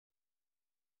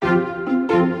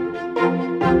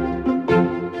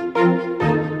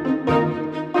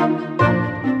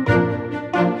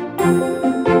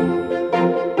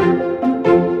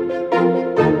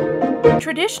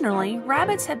Traditionally,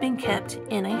 rabbits have been kept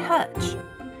in a hutch.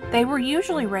 They were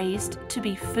usually raised to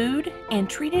be food and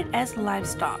treated as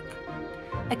livestock.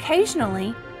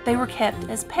 Occasionally, they were kept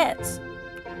as pets,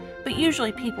 but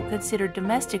usually people considered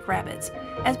domestic rabbits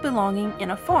as belonging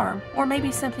in a farm or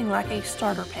maybe something like a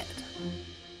starter pet.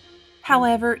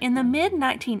 However, in the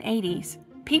mid-1980s,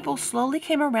 people slowly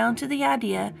came around to the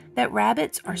idea that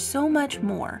rabbits are so much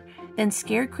more than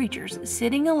scared creatures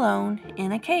sitting alone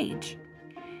in a cage.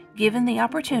 Given the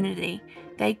opportunity,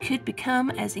 they could become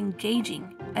as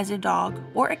engaging as a dog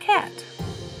or a cat.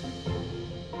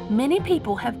 Many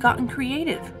people have gotten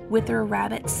creative with their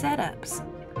rabbit setups.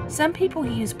 Some people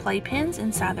use playpens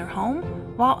inside their home,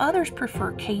 while others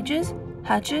prefer cages,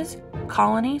 hutches,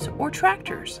 colonies, or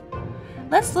tractors.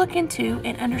 Let's look into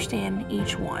and understand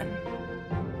each one.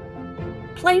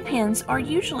 Playpens are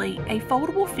usually a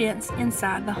foldable fence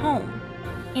inside the home.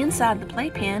 Inside the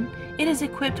playpen, it is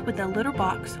equipped with a litter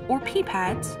box or pee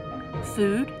pads,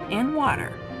 food, and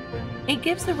water. It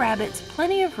gives the rabbits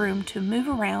plenty of room to move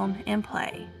around and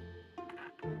play.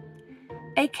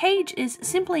 A cage is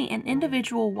simply an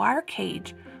individual wire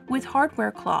cage with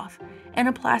hardware cloth and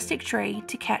a plastic tray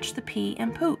to catch the pee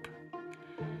and poop.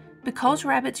 Because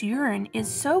rabbits' urine is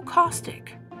so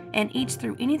caustic and eats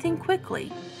through anything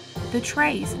quickly, the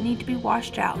trays need to be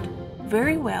washed out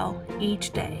very well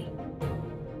each day.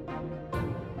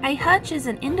 A hutch is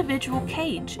an individual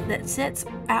cage that sits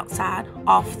outside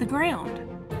off the ground.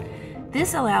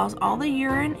 This allows all the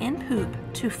urine and poop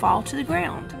to fall to the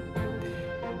ground.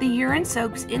 The urine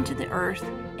soaks into the earth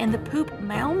and the poop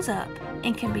mounds up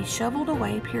and can be shoveled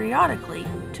away periodically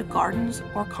to gardens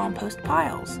or compost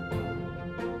piles.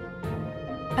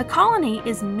 A colony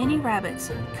is many rabbits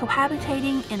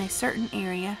cohabitating in a certain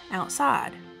area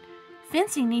outside.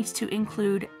 Fencing needs to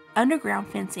include underground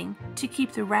fencing to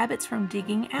keep the rabbits from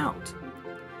digging out.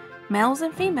 Males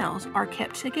and females are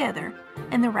kept together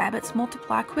and the rabbits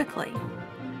multiply quickly.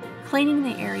 Cleaning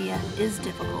the area is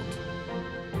difficult.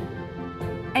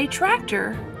 A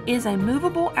tractor is a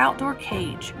movable outdoor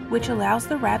cage which allows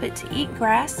the rabbit to eat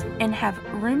grass and have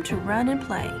room to run and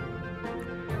play.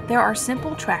 There are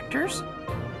simple tractors,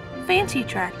 fancy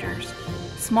tractors,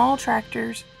 small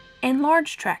tractors, and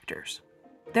large tractors.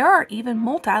 There are even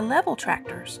multi-level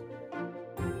tractors.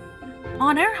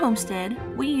 On our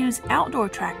homestead, we use outdoor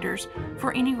tractors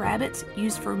for any rabbits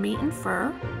used for meat and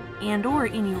fur, and/or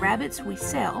any rabbits we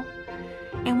sell,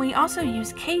 and we also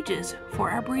use cages for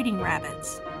our breeding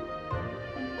rabbits.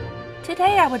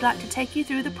 Today I would like to take you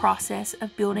through the process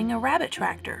of building a rabbit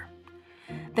tractor.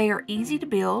 They are easy to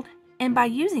build, and by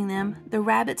using them, the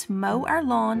rabbits mow our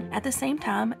lawn at the same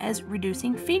time as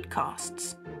reducing feed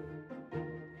costs.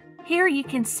 Here you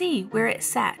can see where it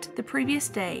sat the previous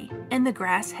day and the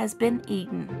grass has been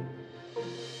eaten.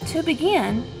 To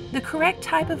begin, the correct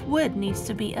type of wood needs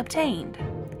to be obtained.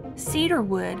 Cedar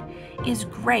wood is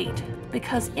great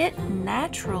because it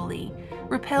naturally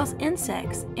repels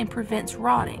insects and prevents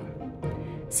rotting.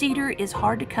 Cedar is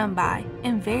hard to come by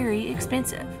and very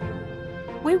expensive.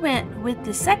 We went with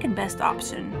the second best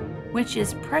option, which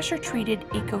is pressure-treated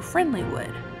eco-friendly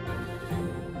wood.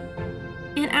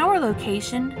 In our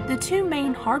location, the two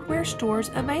main hardware stores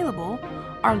available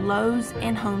are Lowe's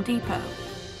and Home Depot.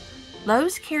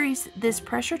 Lowe's carries this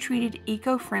pressure-treated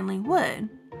eco-friendly wood,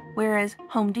 whereas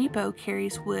Home Depot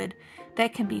carries wood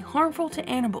that can be harmful to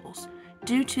animals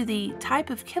due to the type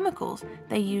of chemicals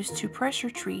they use to pressure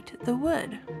treat the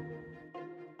wood.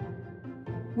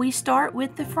 We start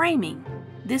with the framing.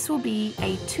 This will be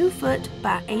a 2-foot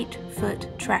by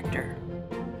 8-foot tractor.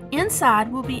 Inside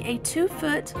will be a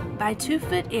 2-foot by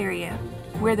 2-foot area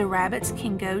where the rabbits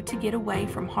can go to get away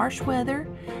from harsh weather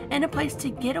and a place to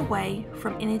get away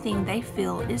from anything they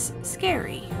feel is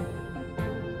scary.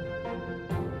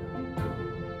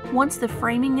 Once the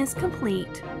framing is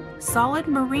complete, solid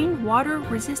marine water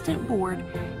resistant board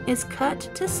is cut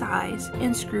to size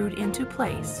and screwed into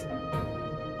place.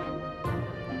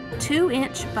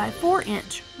 2-inch by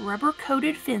 4-inch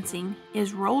rubber-coated fencing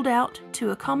is rolled out to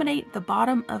accommodate the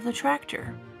bottom of the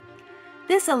tractor.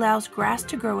 This allows grass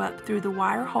to grow up through the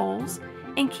wire holes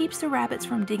and keeps the rabbits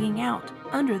from digging out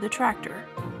under the tractor.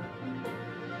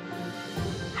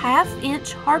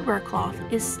 1/2-inch hardware cloth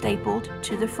is stapled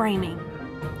to the framing.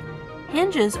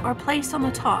 Hinges are placed on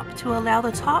the top to allow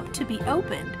the top to be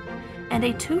opened, and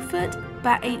a 2-foot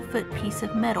by 8-foot piece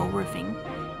of metal roofing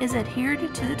is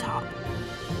adhered to the top,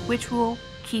 which will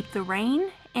keep the rain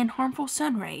and harmful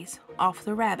sun rays off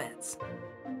the rabbits.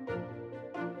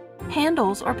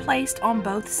 Handles are placed on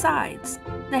both sides.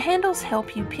 The handles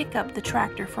help you pick up the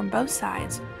tractor from both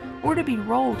sides or to be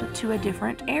rolled to a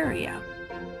different area.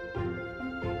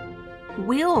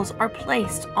 Wheels are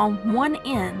placed on one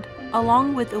end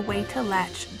along with a way to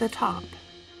latch the top.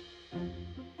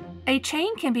 A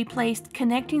chain can be placed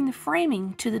connecting the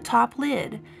framing to the top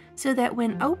lid so that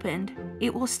when opened,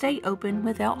 it will stay open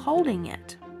without holding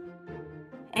it.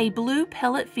 A blue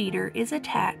pellet feeder is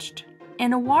attached,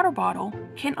 and a water bottle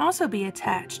can also be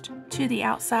attached to the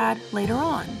outside later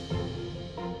on.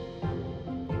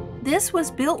 This was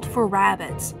built for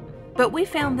rabbits, but we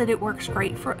found that it works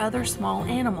great for other small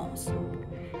animals.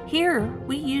 Here,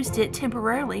 we used it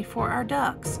temporarily for our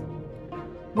ducks.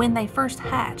 When they first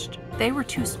hatched, they were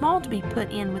too small to be put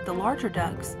in with the larger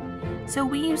ducks, so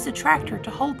we used a tractor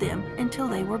to hold them until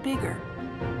they were bigger.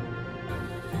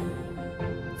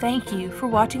 Thank you for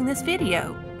watching this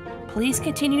video. Please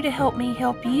continue to help me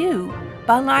help you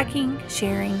by liking,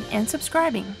 sharing, and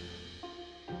subscribing.